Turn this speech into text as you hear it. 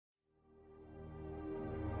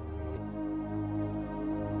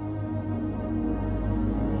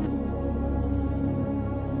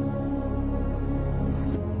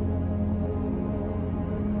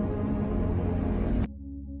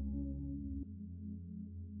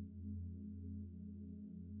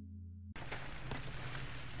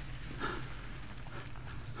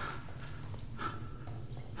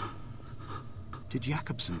did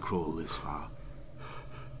Jakobsen crawl this far?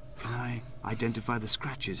 Can I identify the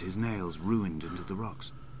scratches his nails ruined into the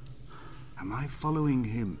rocks? Am I following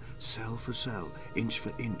him cell for cell, inch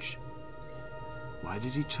for inch? Why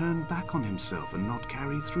did he turn back on himself and not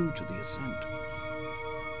carry through to the ascent?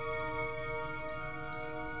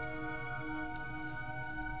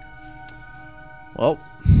 Well,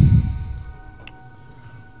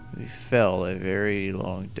 we fell a very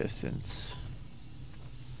long distance.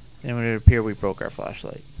 And when it appeared, we broke our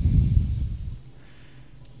flashlight.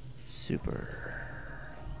 Super.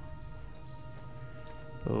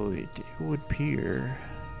 Oh, it would appear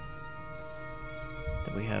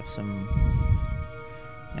that we have some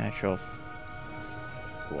natural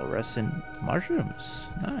fluorescent mushrooms.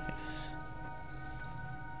 Nice.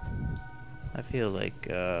 I feel like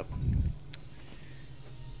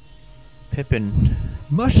Pippin.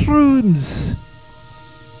 Mushrooms!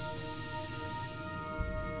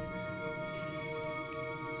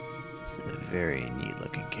 It's a very neat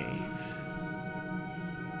looking cave.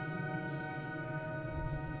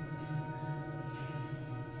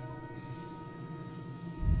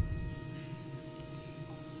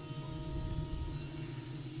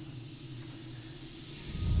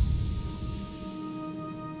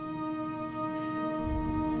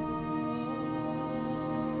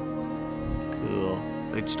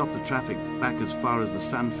 They'd stop the traffic back as far as the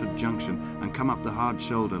Sandford Junction and come up the hard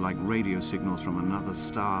shoulder like radio signals from another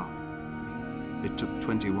star. It took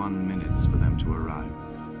 21 minutes for them to arrive.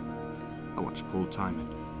 I watched Paul time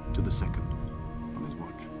it to the second on his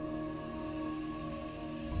watch.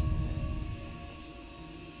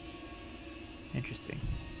 Interesting.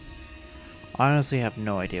 I honestly have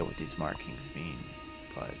no idea what these markings mean,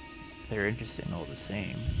 but they're interesting all the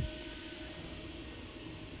same.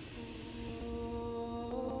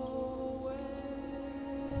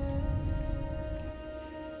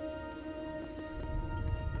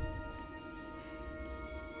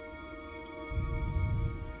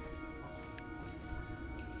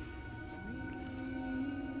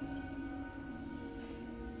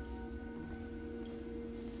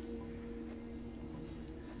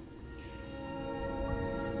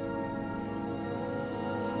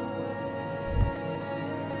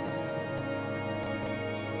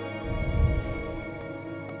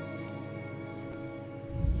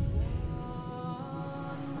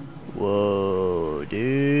 Whoa,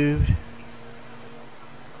 dude.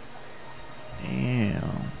 Damn.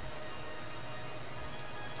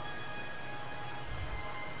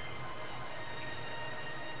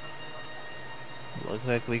 Looks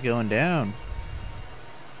like we going down.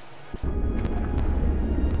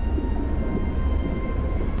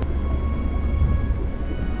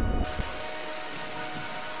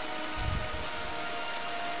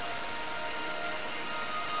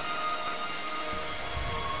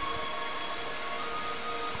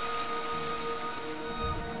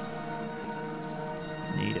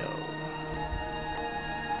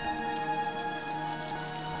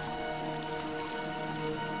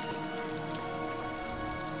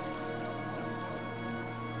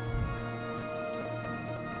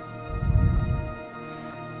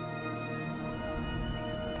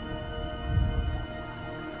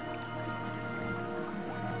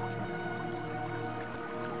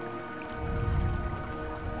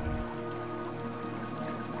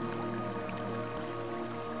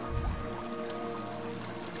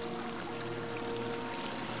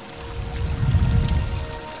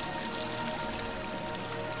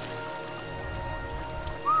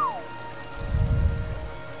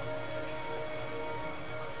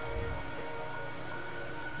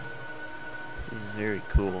 Very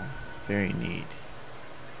cool. Very neat.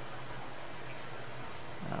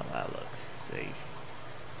 Oh, that looks safe.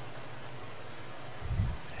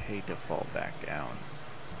 I hate to fall back down.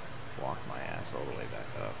 Walk my ass all the way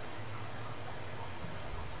back up.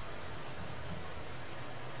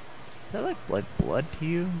 Is that like blood to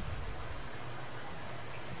you?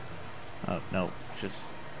 Oh, no.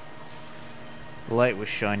 Just the light was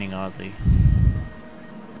shining oddly.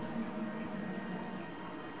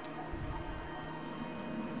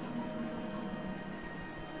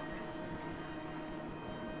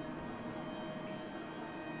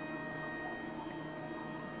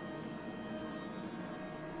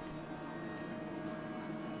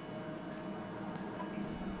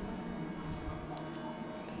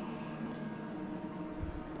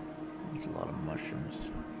 A lot of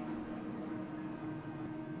mushrooms.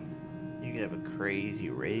 You could have a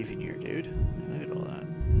crazy rave in here, dude. Look at all that.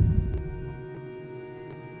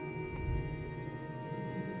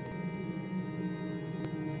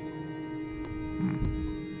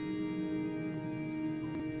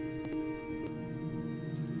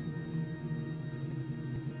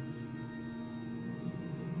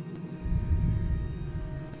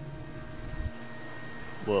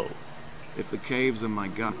 Whoa. If the caves are my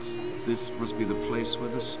guts, this must be the place where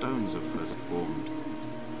the stones are first formed.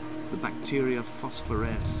 The bacteria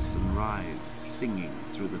phosphoresce and rise, singing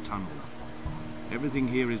through the tunnels. Everything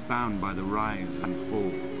here is bound by the rise and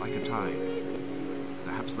fall, like a tide.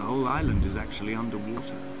 Perhaps the whole island is actually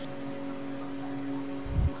underwater.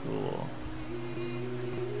 Cool.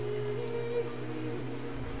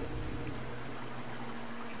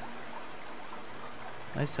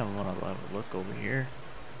 Nice time I want to have a look over here.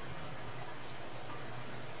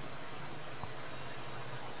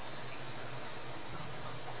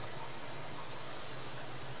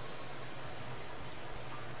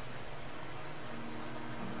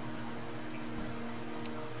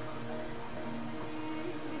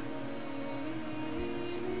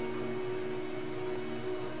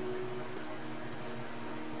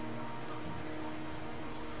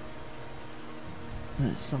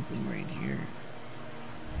 There's something right here.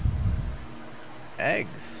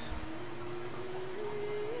 Eggs.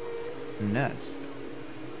 Nest.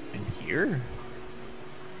 In here?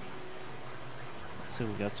 So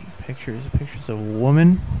we got some pictures. Pictures of a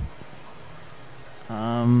woman.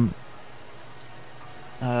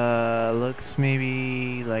 Looks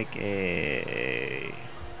maybe like a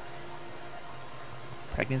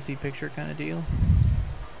pregnancy picture kind of deal.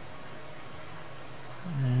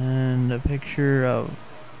 And a picture of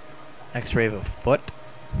X-ray of a foot.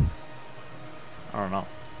 I don't know.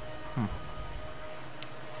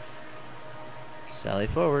 Sally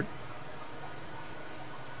forward.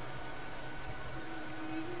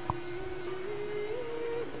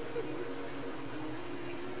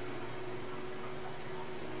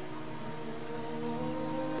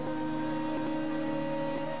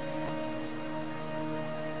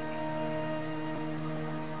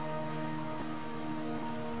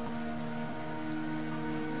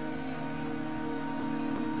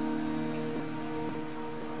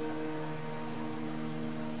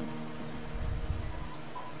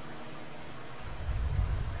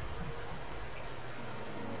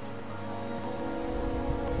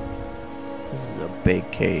 This is a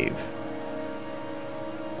big cave.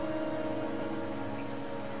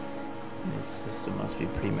 This system must be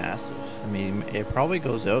pretty massive. I mean, it probably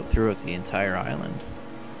goes out throughout the entire island.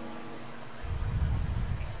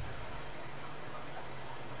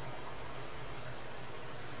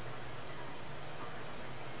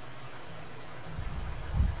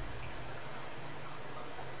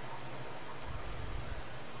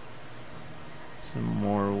 Some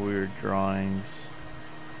more weird drawings.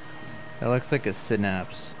 That looks like a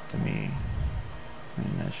synapse to me. I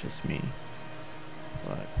mean, that's just me.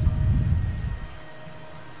 But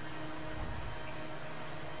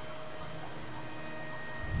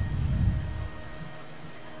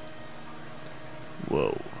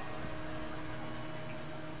whoa.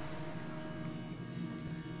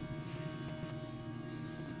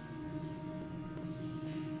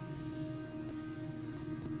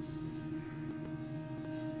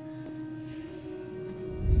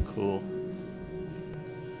 Cool.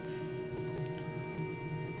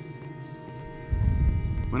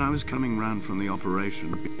 When I was coming round from the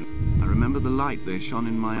operation, I remember the light they shone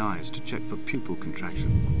in my eyes to check for pupil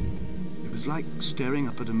contraction. It was like staring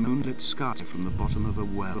up at a moonlit sky from the bottom of a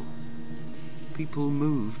well. People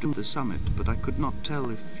moved to the summit, but I could not tell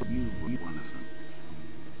if you were one of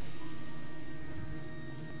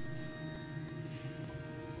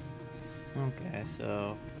them. Okay,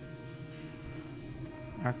 so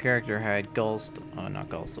our character had not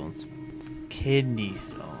gallstones, kidney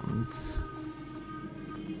stones.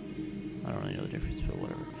 I don't really know the difference, but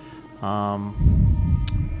whatever.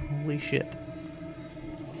 Holy shit.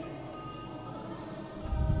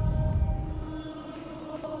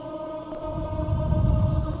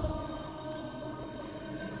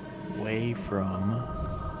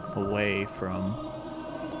 Away from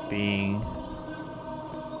being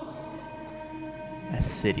a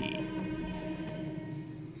city.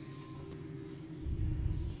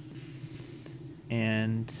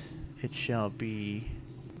 And it shall be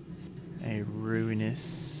a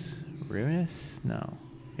ruinous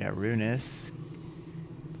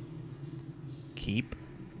keep.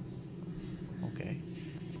 Okay.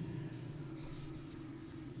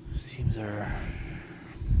 Seems our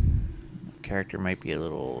character might be a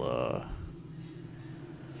little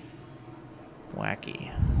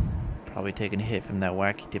wacky. Probably taking a hit from that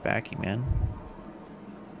wacky tobacco, man.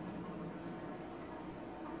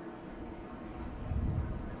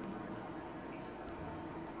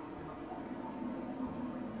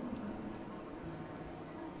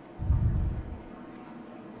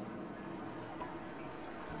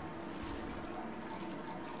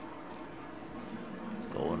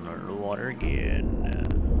 Going under the water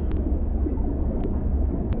again.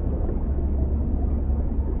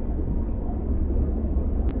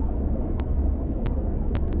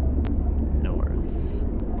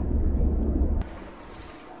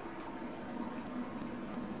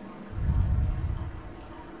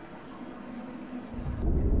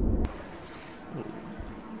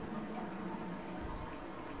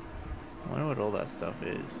 stuff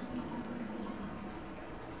is.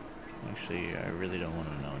 Actually, I really don't want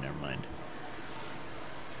to know. Never mind.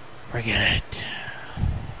 Forget it.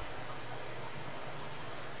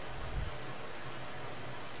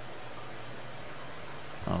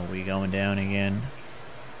 Oh, we going down again?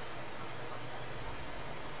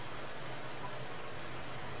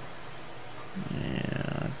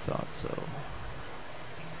 Yeah, I thought so.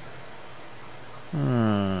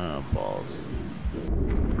 Balls.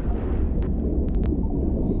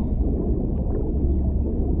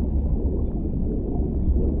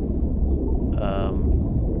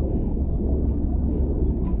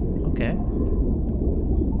 Okay.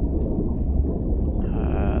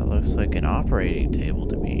 Looks like an operating table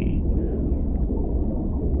to me.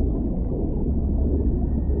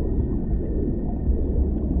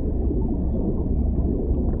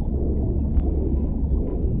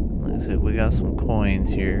 Looks like we got some coins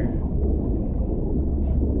here.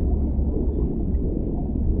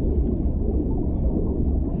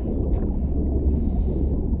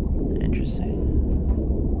 Interesting.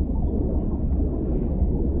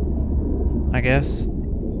 I guess,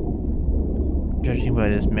 judging by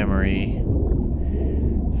this memory,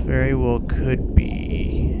 very well could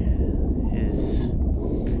be his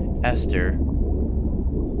Esther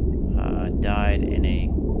died in a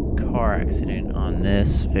car accident on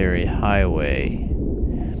this very highway,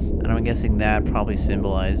 and I'm guessing that probably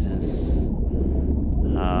symbolizes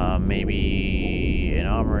maybe an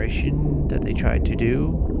operation that they tried to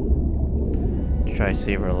do to try to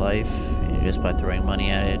save her life, and just by throwing money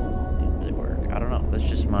at it didn't really work. I don't know, that's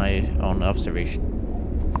just my own observation.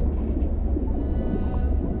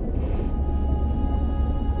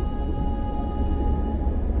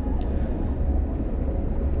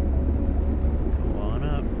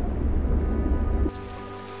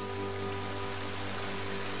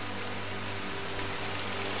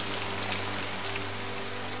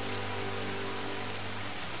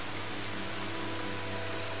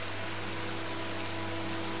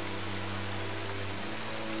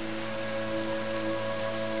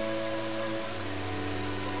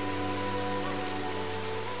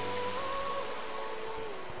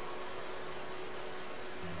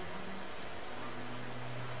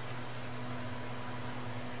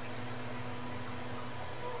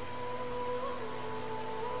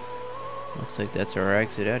 Looks like that's our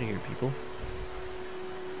exit out of here, people.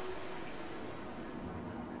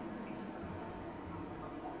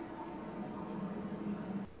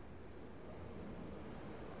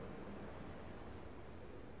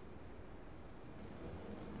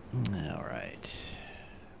 Alright.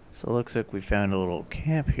 So it looks like we found a little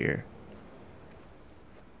camp here.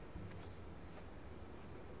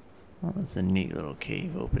 Well, that's a neat little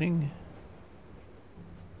cave opening.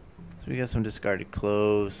 So we got some discarded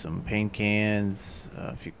clothes, some paint cans,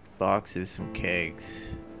 a few boxes, some kegs,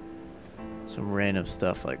 some random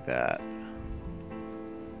stuff like that.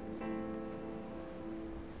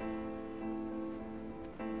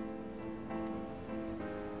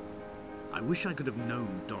 I wish I could have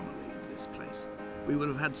known Donnelly in this place. We would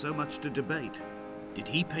have had so much to debate. Did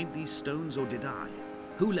he paint these stones or did I?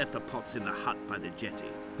 Who left the pots in the hut by the jetty?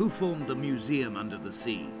 Who formed the museum under the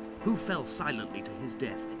sea? Who fell silently to his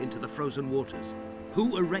death into the frozen waters?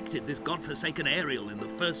 Who erected this godforsaken aerial in the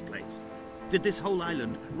first place? Did this whole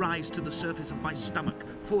island rise to the surface of my stomach,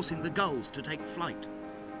 forcing the gulls to take flight?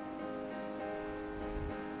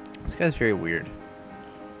 This guy's very weird.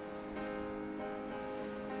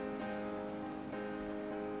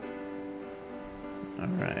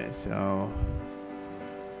 Alright, so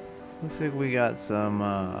looks like we got some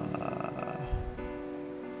I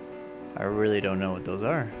really don't know what those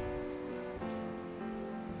are.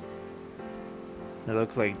 They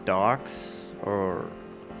look like docks or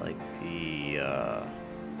like the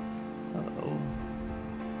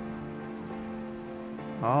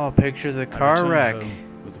oh, pictures of car wreck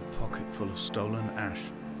with a pocket full of stolen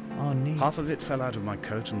ash. Oh, neat. Half of it fell out of my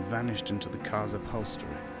coat and vanished into the car's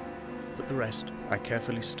upholstery. But the rest I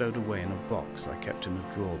carefully stowed away in a box I kept in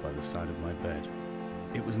a drawer by the side of my bed.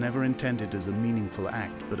 It was never intended as a meaningful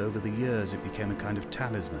act, but over the years it became a kind of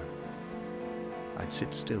talisman. I'd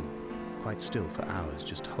sit still, quite still for hours,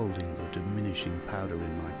 just holding the diminishing powder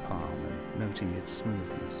in my palm and noting its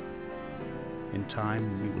smoothness. In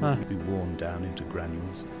time, we will be worn down into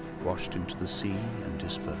granules, washed into the sea and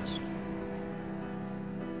dispersed.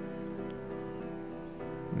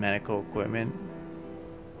 Medical equipment.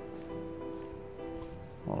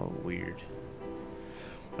 Oh, weird.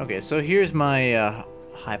 Okay, so here's my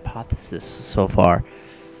hypothesis so far.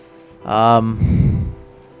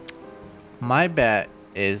 My bet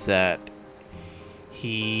is that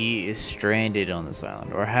he is stranded on this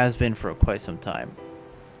island, or has been for quite some time.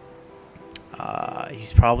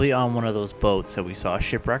 He's probably on one of those boats that we saw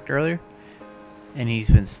shipwrecked earlier, and he's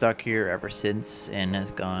been stuck here ever since and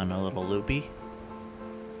has gone a little loopy,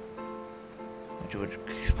 which would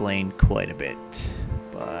explain quite a bit.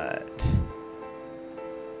 But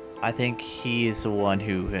I think he is the one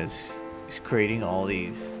who is creating all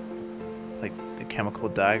these, like the chemical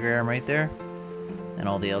diagram right there, and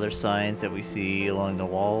all the other signs that we see along the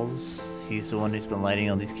walls. He's the one who's been lighting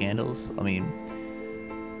all these candles. I mean,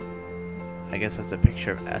 I guess that's a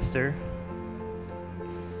picture of Esther.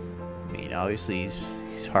 I mean, obviously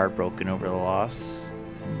he's heartbroken over the loss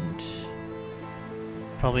and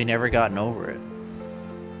probably never gotten over it.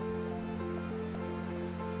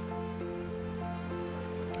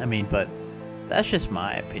 I mean, but that's just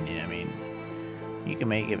my opinion. I mean, you can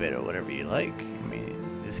make of it whatever you like. I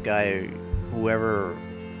mean, this guy, whoever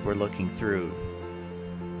we're looking through,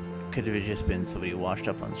 could have just been somebody washed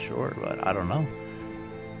up on shore, but I don't know.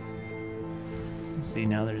 See,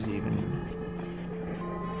 now there's even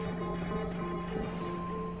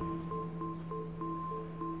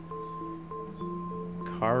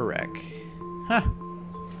car wreck. Huh.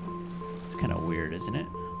 It's kind of weird, isn't it?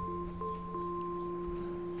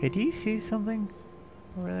 Okay, do you see something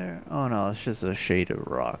over there? Oh no, it's just a shade of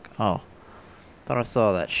rock. Oh, thought I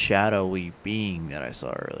saw that shadowy being that I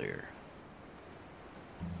saw earlier.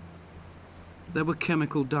 There were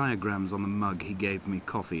chemical diagrams on the mug he gave me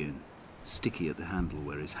coffee in, sticky at the handle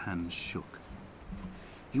where his hands shook.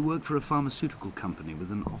 He worked for a pharmaceutical company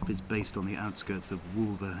with an office based on the outskirts of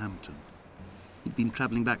Wolverhampton. He'd been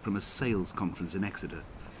travelling back from a sales conference in Exeter,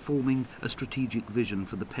 forming a strategic vision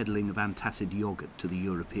for the peddling of antacid yogurt to the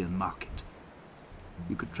European market.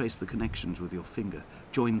 You could trace the connections with your finger,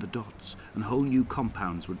 join the dots, and whole new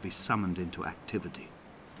compounds would be summoned into activity.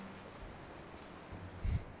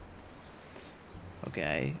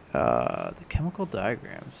 Okay, the chemical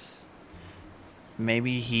diagrams.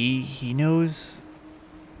 Maybe he knows.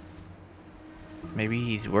 Maybe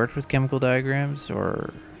he's worked with chemical diagrams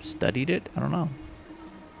or studied it. I don't know.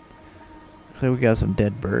 Looks like we got some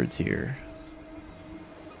dead birds here.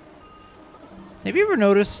 Have you ever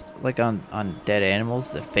noticed, like on dead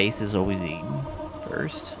animals, the face is always eaten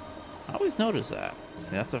first? I always notice that.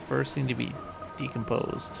 That's the first thing to be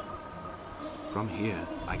decomposed. From here,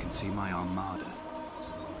 I can see my armada.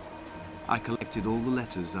 I collected all the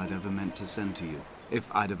letters I'd ever meant to send to you, if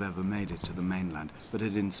I'd have ever made it to the mainland, but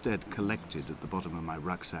had instead collected at the bottom of my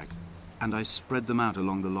rucksack, and I spread them out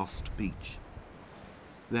along the lost beach.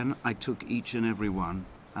 Then I took each and every one,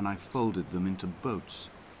 and I folded them into boats.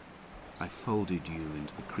 I folded you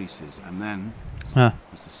into the creases, and then,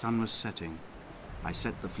 as the sun was setting, I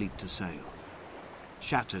set the fleet to sail.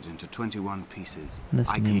 Shattered into 21 pieces,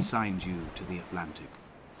 I consigned you to the Atlantic,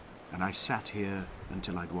 and I sat here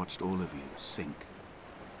until I'd watched all of you sink.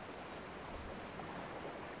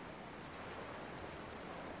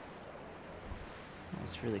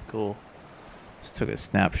 That's really cool. Just took a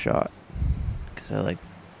snapshot because I like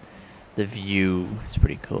the view. It's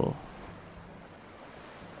pretty cool.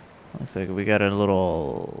 Looks like we got a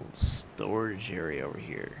little storage area over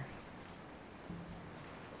here.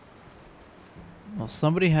 Well,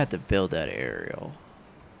 somebody had to build that aerial.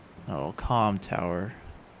 A little comm tower.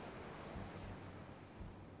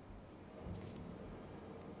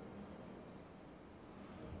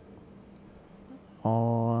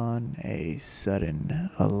 On a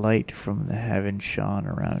sudden, a light from the heaven shone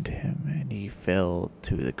around him, and he fell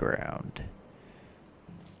to the ground.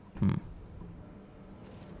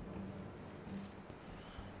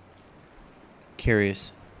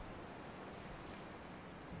 Curious.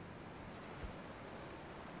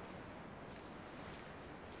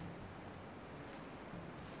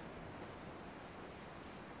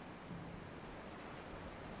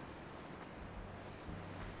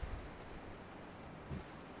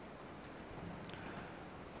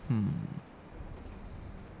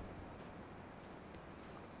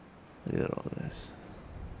 Look at all this.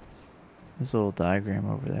 This little diagram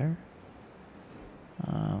over there.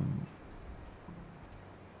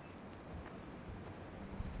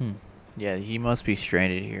 Yeah, he must be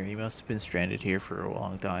stranded here. He must have been stranded here for a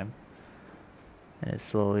long time. And it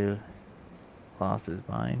slowly lost his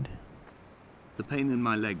mind. The pain in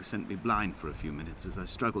my leg sent me blind for a few minutes as I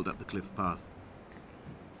struggled up the cliff path.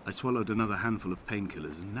 I swallowed another handful of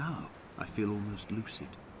painkillers, and now I feel almost lucid.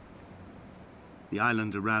 The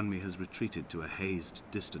island around me has retreated to a hazed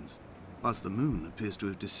distance, whilst the moon appears to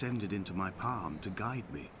have descended into my palm to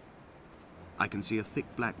guide me. I can see a thick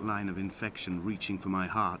black line of infection reaching for my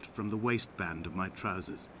heart from the waistband of my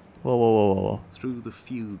trousers. Whoa. Through the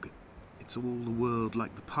fugue, it It's all the world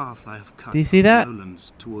like the path I have cut Do you see from that? the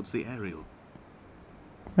lowlands towards the aerial.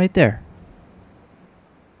 Right there.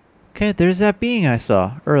 Okay, there's that being I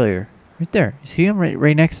saw earlier. Right there. You see him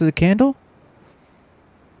right next to the candle?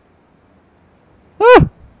 Ah!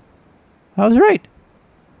 I was right.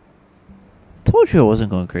 Told you I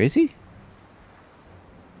wasn't going crazy.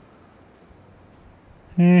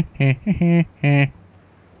 See,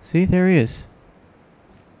 there he is.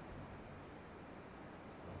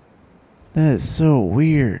 That is so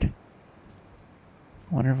weird.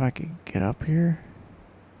 Wonder if I could get up here.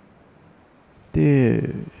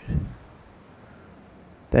 Dude.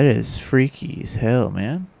 That is freaky as hell,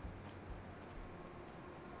 man.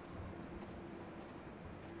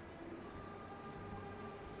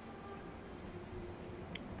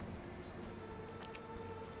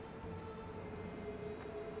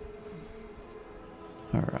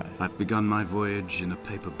 Alright. I've begun my voyage in a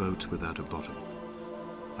paper boat without a bottom.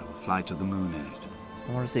 I will fly to the moon in it.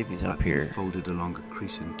 I want to see if he's I've up been here. folded along a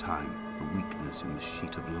crease in time, a weakness in the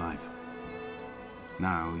sheet of life.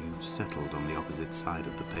 Now you've settled on the opposite side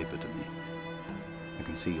of the paper to me. I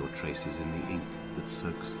can see your traces in the ink that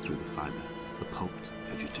soaks through the fiber, the pulped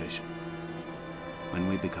vegetation. When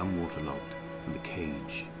we become waterlogged and the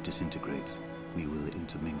cage disintegrates, we will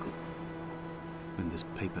intermingle. When this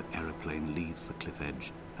paper aeroplane leaves the cliff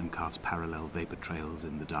edge and carves parallel vapor trails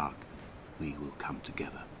in the dark, we will come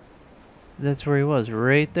together. That's where he was,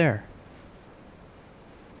 right there.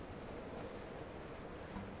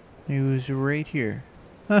 He was right here.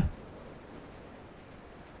 Huh.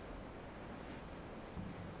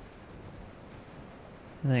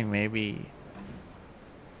 I think maybe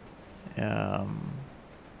I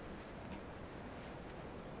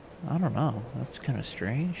don't know. That's kind of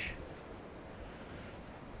strange.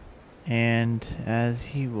 And as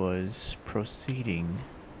he was proceeding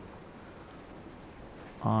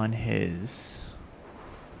on his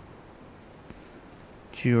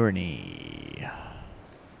journey,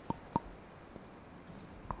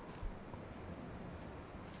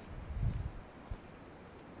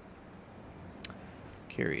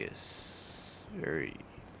 curious, very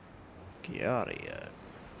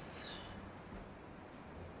curious.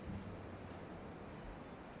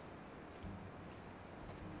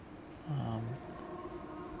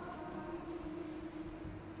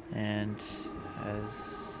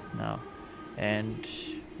 And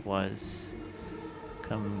was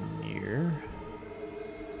come near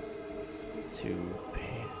to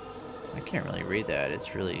pay. I can't really read that.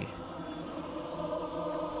 It's really.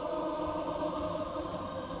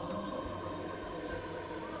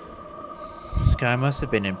 This guy must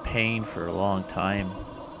have been in pain for a long time.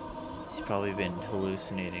 He's probably been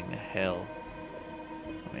hallucinating the hell.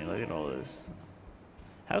 I mean, look at all this.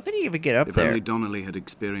 How could he even get up there? If only Donnelly had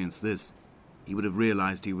experienced this, he would have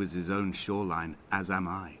realized he was his own shoreline, as am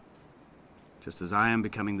I. Just as I am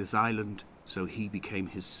becoming this island, so he became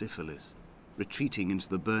his syphilis, retreating into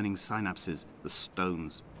the burning synapses, the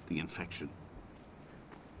stones, the infection.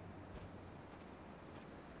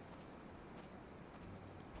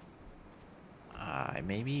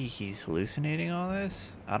 Maybe he's hallucinating all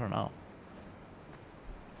this? I don't know.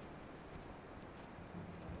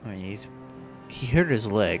 I mean, he hurt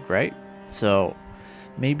his leg, right? So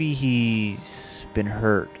maybe he's been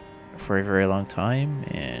hurt for a very long time,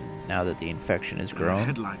 and now that the infection has grown.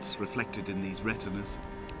 Headlights reflected in these retinas.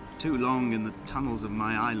 Too long in the tunnels of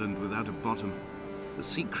my island without a bottom. The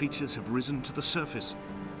sea creatures have risen to the surface,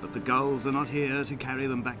 but the gulls are not here to carry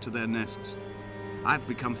them back to their nests. I've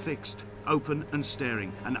become fixed, open and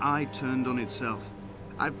staring, an eye turned on itself.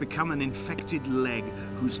 I've become an infected leg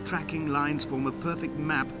whose tracking lines form a perfect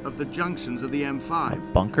map of the junctions of the M5.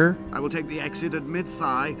 A bunker? I will take the exit at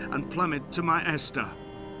mid-thigh and plummet to my Esther.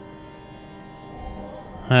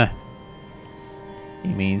 Huh. He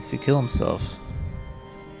means to kill himself.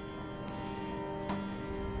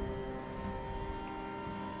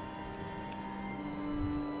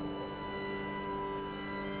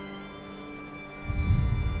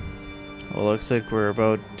 Well, looks like we're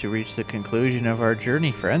about to reach the conclusion of our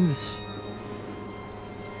journey, friends.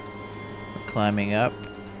 We're climbing up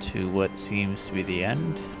to what seems to be the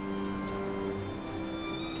end.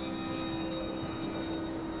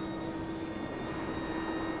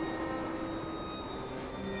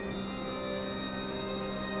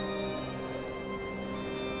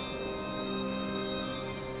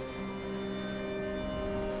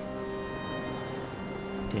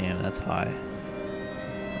 Damn, that's high.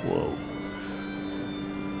 Whoa.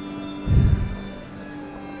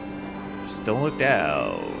 Just don't look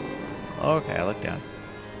down. Okay, I look down.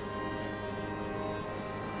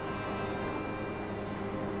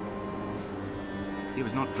 He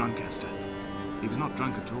was not drunk, Esther. He was not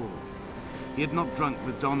drunk at all. He had not drunk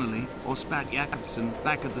with Donnelly or spat Jakobsen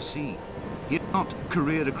back at the sea. He had not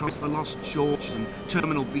careered across the lost shores and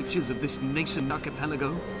terminal beaches of this nascent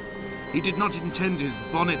archipelago. He did not intend his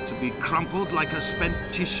bonnet to be crumpled like a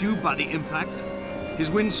spent tissue by the impact.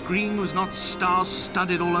 His windscreen was not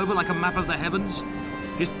star-studded all over like a map of the heavens.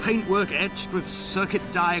 His paintwork etched with circuit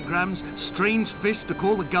diagrams, strange fish to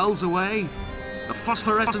call the gulls away. The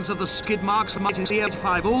phosphorescence of the skid marks might see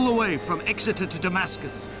C-85 all the way from Exeter to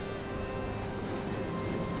Damascus.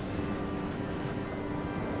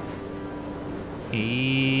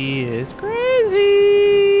 He is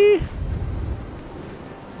crazy.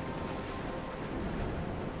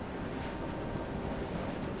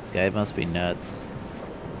 This guy must be nuts.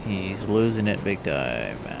 He's losing it big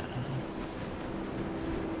time.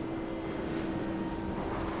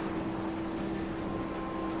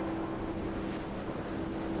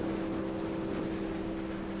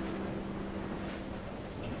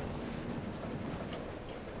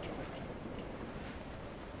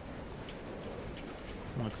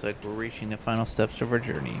 Looks like we're reaching the final steps of our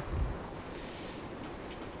journey.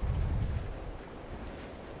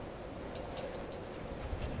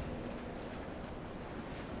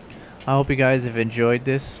 I hope you guys have enjoyed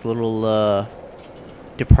this little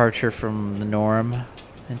departure from the norm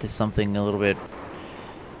into something a little bit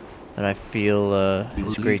that I feel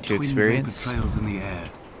is great to experience. Trails in the air,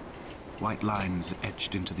 white lines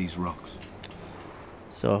etched into these rocks.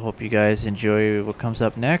 So I hope you guys enjoy what comes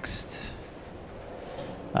up next.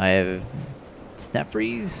 I have snap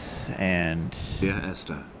freeze and Dear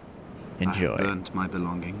Esther, enjoy. I have burnt my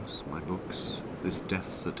belongings, my books, this death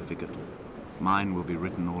certificate. Mine will be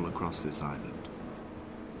written all across this island.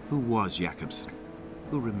 Who was Jakobsen?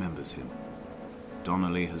 Who remembers him?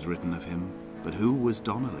 Donnelly has written of him, but who was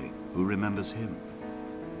Donnelly? Who remembers him?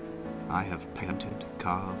 I have painted,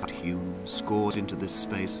 carved, hewn, scored into this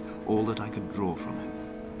space all that I could draw from him.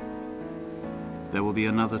 There will be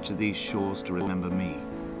another to these shores to remember me.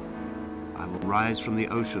 I will rise from the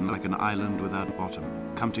ocean like an island without bottom,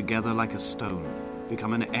 come together like a stone,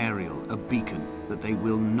 become an aerial, a beacon, that they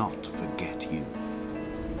will not forget you.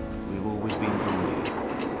 We have always been drawn here.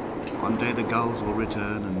 One day the gulls will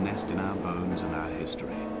return and nest in our bones and our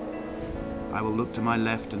history. I will look to my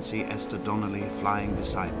left and see Esther Donnelly flying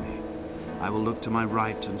beside me. I will look to my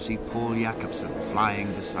right and see Paul Jakobsen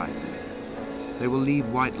flying beside me. They will leave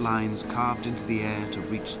white lines carved into the air to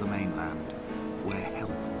reach the mainland, where help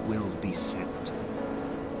will be sent.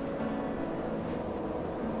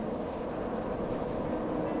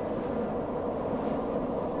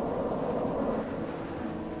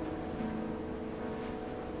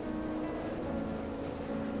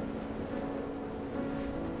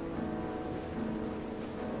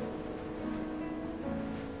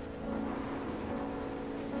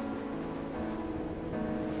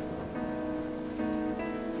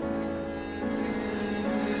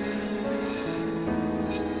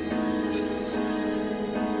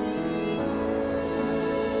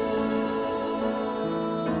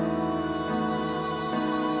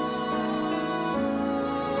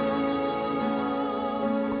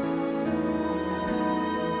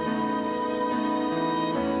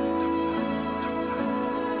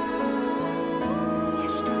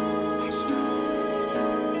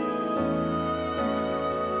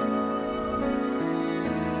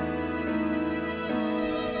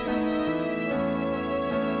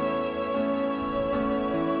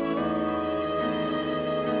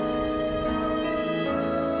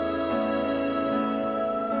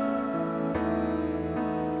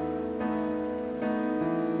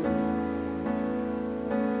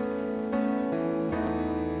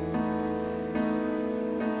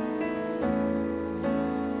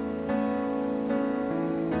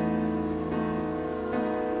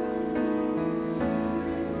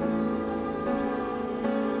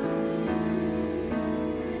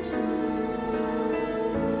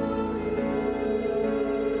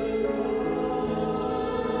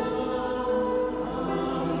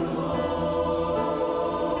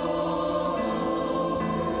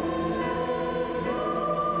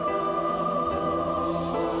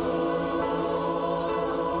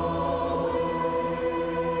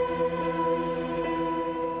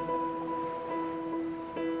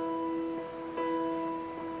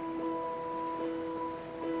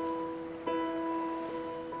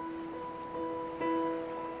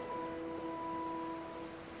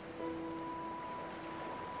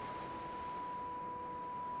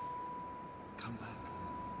 Come back.